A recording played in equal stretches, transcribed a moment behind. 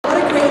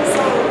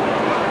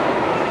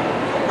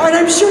And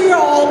I'm sure you've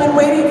all been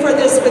waiting for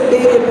this with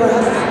bated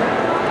breath.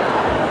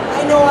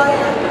 I know I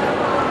am.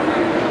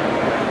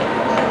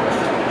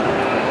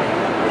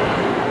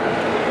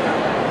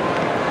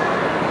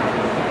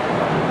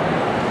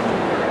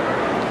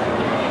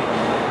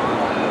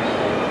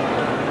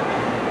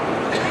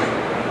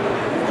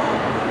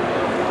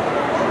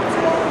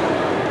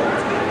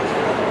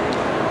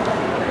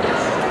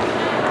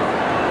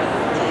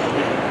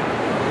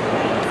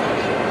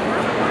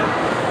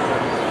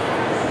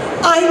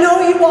 I know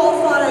you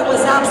all thought I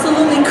was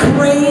absolutely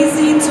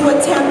crazy to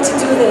attempt to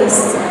do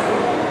this,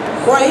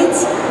 right?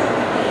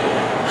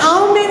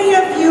 How many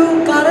of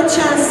you got a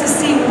chance to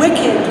see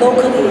Wicked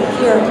locally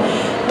here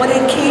when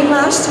it came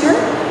last year?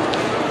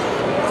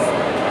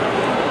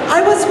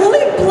 I was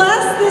really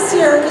blessed this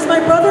year because my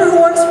brother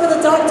who works for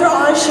the Dr.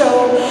 Oz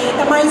show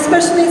and my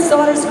special needs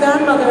daughter's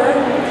godmother,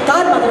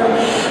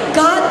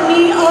 got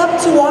me up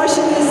to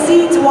Washington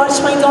DC to watch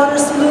my daughter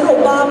salute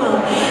Obama.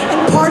 And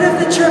part of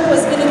the trip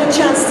was getting a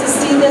chance to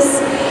see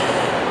this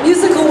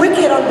musical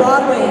Wicked on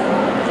Broadway.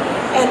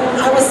 And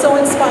I was so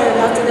inspired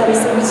after that. We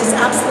said, we just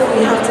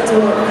absolutely have to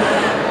do it.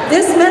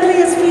 This medley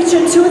has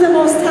featured two of the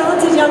most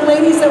talented young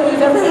ladies that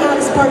we've ever had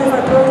as part of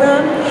our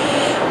program.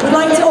 We'd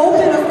like to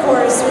open, of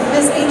course, with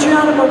Miss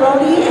Adriana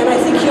Maroney, and I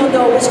think you'll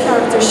know which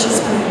character she's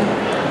playing.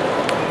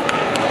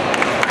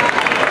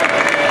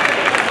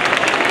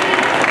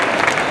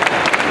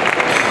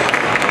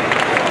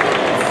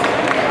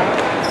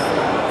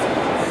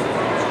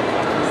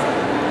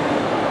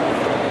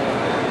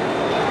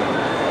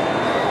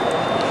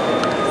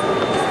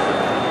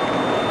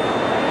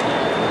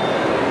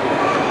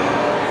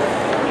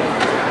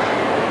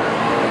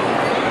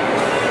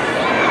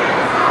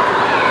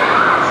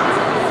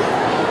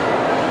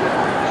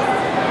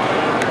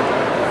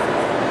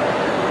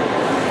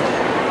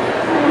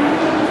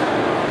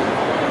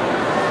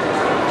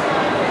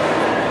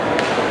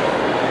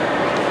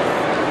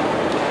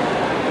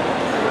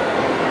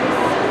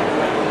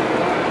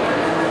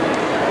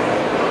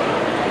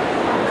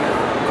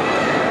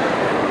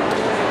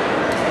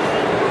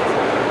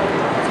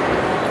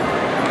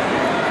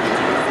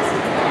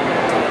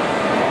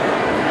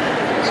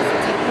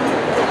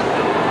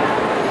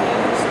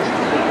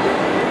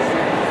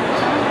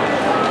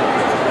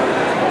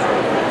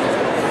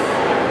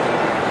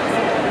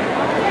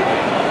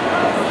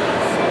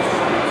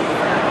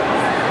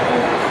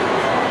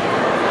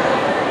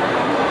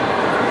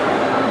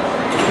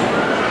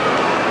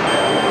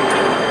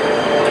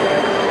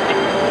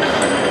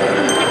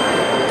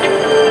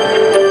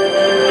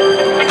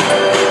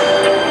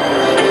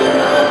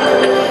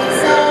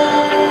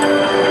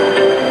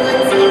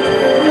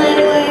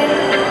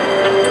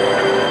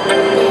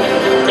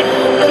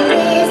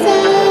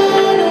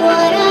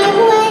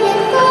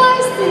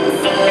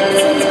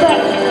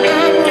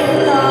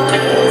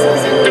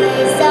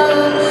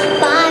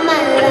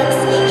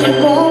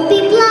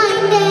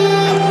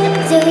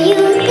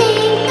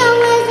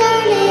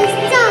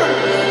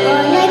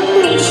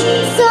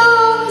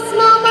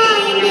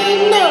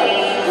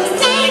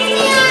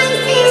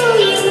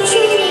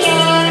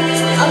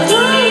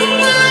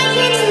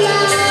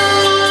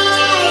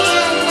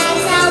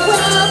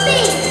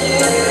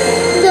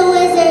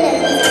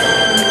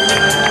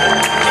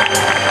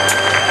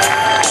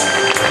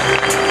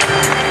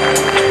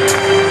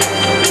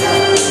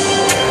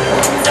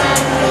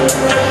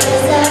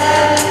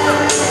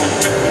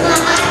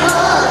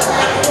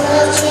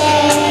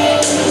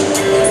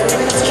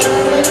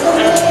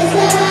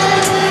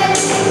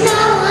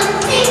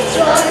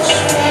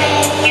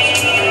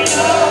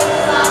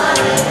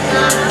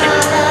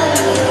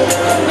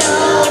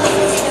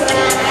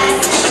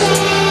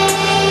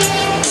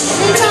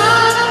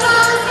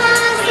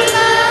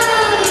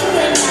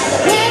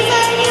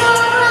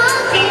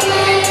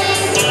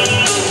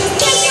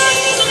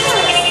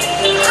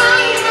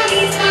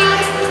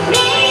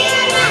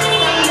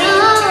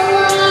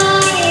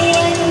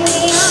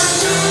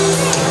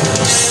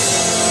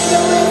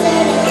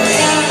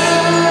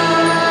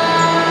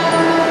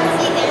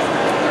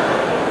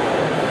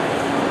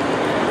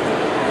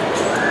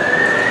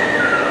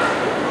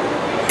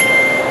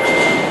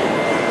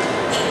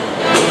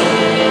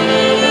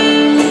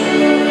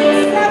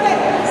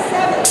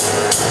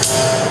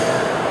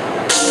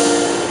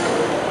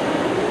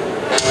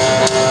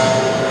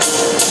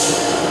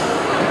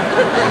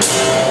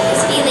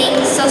 This feeling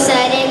was so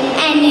sudden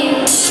and new.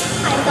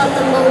 I felt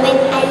the moment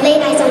I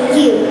laid eyes on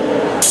you.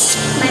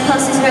 My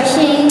pulse is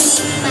rushing,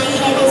 my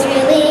head is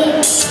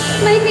reeling,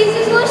 my face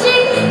is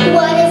flushing.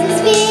 What is this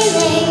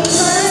feeling?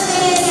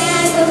 Perfect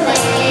as a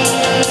flame.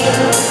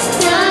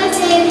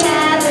 Doesn't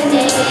have a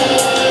name.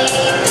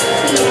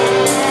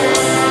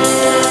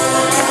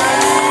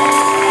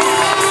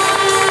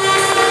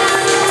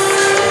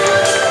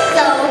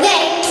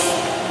 Loathing,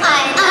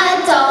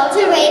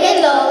 unadulterated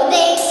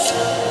loathing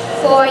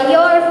for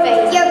your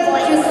face, your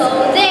voice, your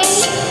clothing.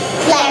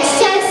 Let's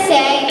just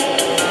say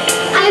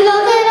I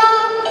love it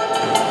all.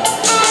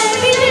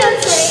 Every little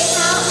trait,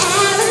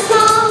 however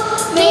small,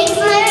 makes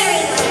my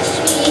very flesh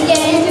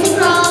begin to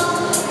crawl.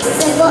 The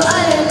simple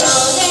utter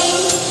loathing.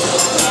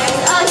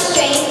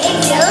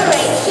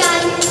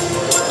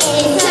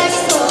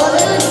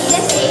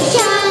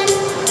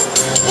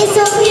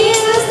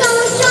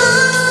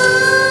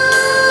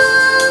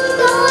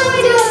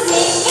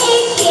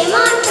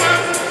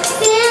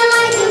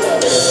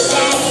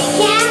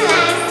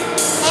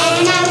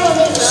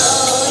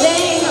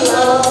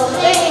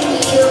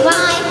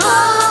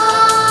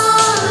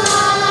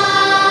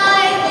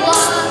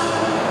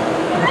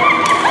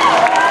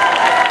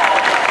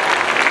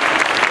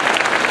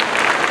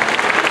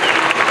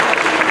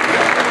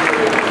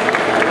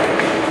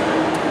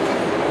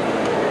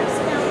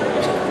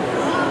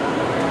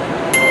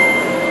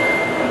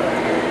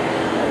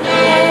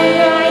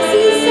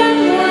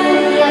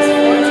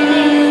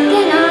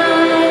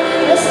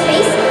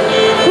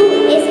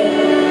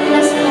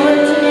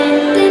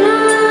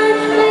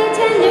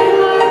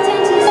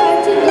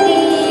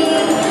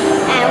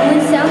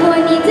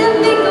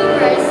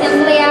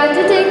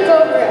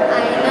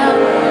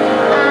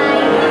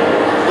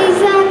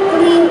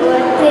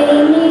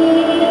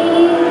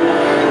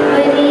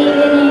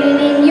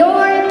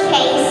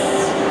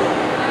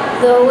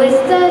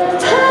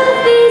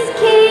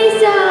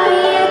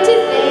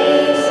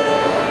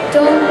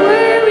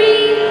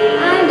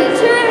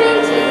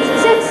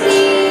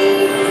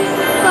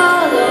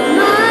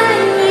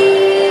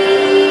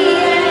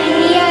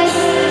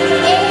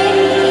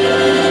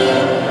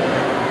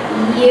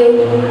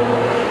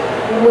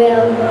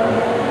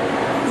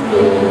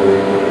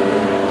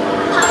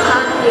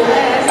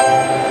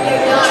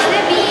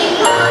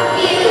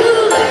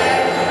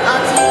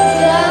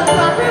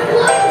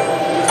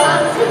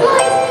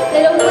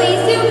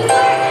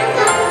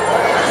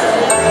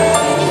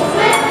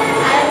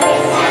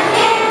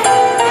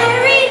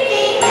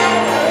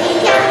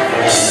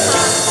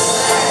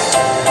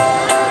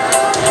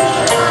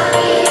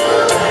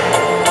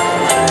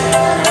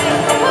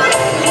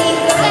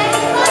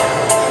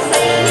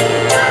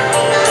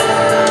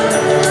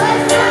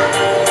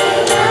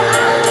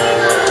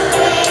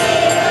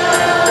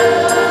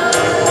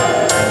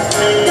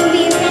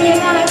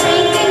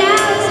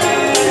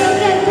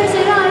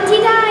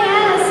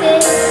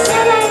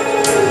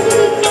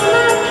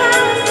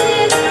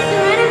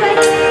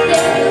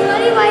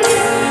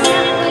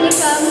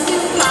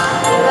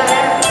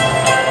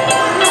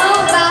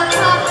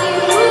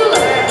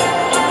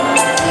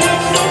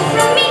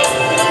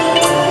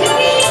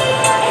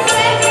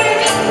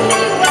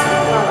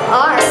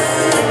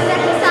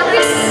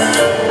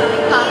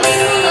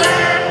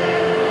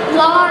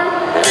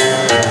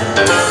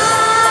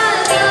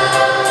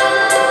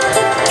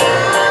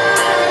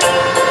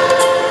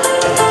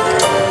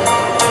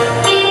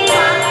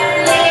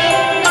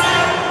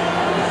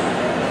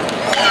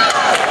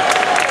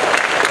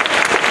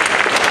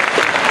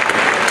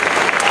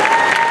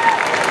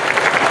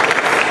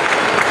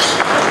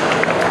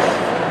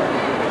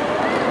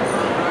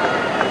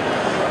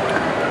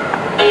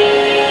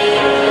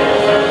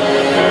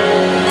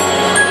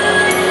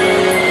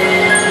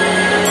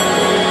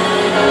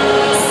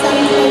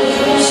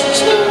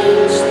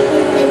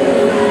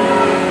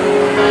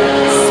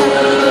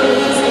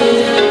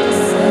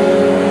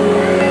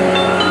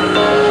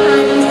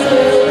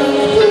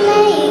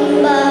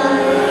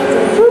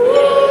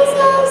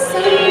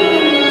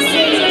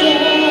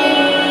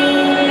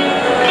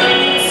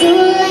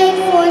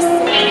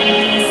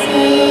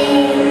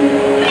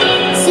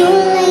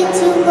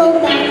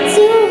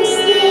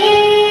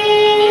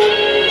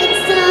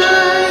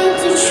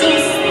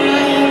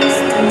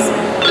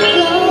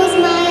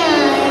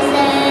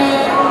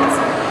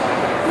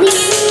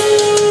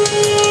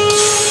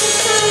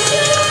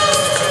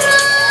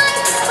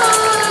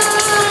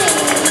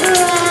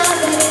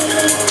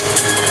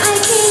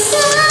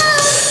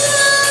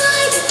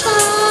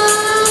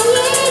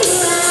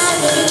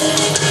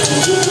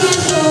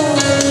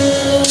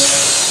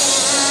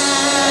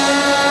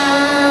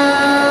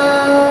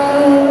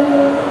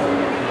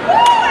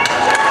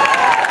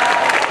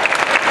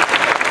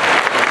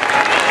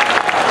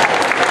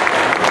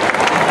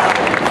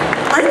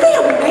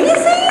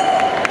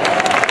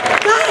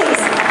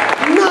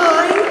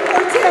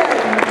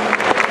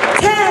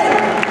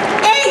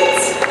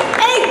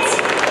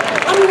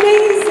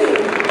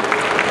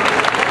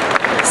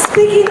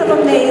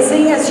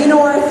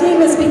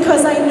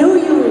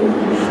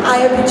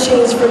 I have been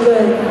changed for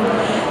good.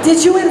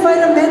 Did you invite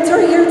a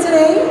mentor here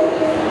today?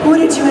 Who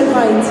did you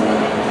invite?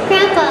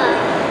 Grandpa.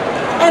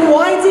 And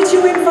why did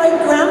you invite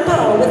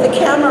Grandpa with the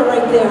camera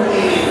right there?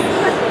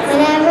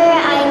 Whenever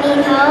I need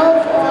help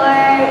or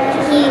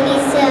he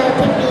needs to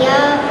pick me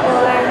up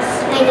or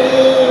I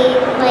need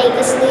like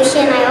a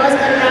solution, I always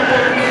go to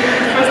Grandpa and he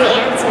has the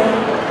answer.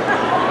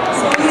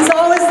 So he's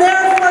always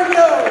there for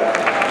you.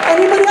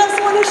 Anybody else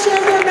want to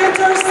share their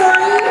mentor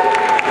story?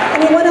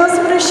 Anyone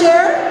else want to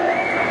share?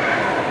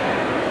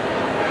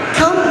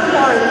 Come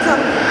on,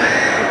 come.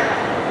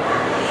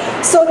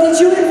 So did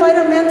you invite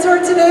a mentor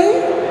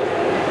today?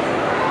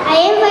 I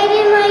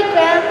invited my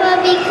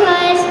grandpa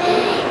because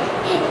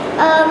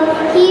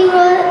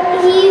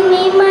he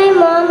made my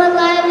mom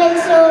alive and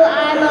so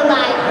I'm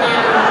alive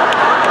now.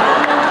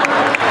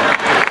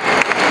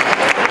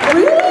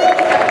 Really?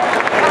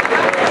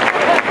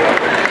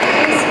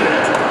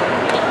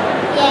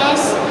 Yes.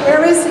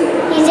 Where is he?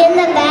 He's in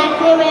the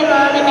back near my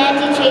mom and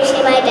Auntie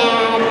Tracy, my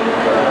dad.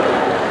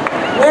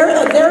 Where?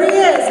 Oh, there he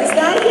is. Is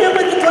that him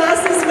with the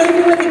glasses,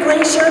 maybe with the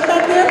gray shirt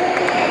back there?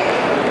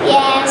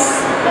 Yes.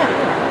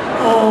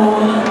 Oh,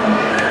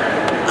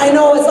 I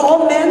know it's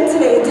all men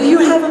today. Do you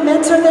have a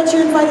mentor that you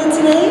invited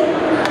today?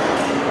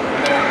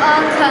 They're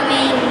all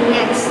coming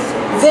next.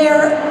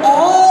 They're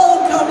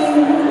all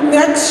coming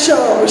next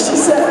show, she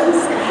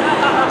says.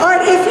 All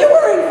right, if you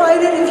were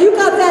invited, if you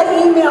got that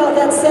email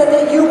that said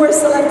that you were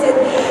selected,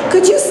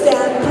 could you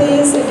stand,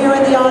 please? If you're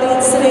in the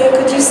audience today,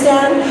 could you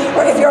stand?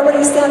 Or if you're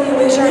already standing,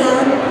 raise your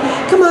hand.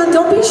 Come on,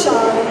 don't be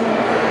shy.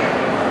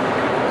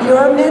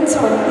 You're a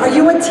mentor. Are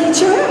you a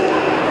teacher?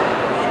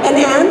 An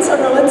aunt, a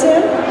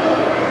relative?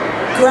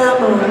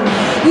 Grandma.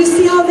 You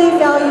see how they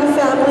value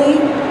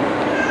family?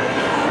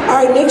 All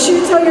right, make sure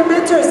you tell your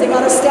mentors they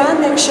gotta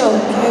stand next show,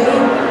 okay?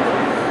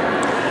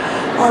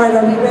 All right,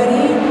 are we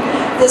ready?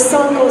 This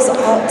song goes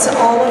out to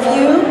all of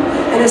you,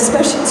 and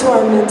especially to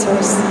our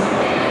mentors.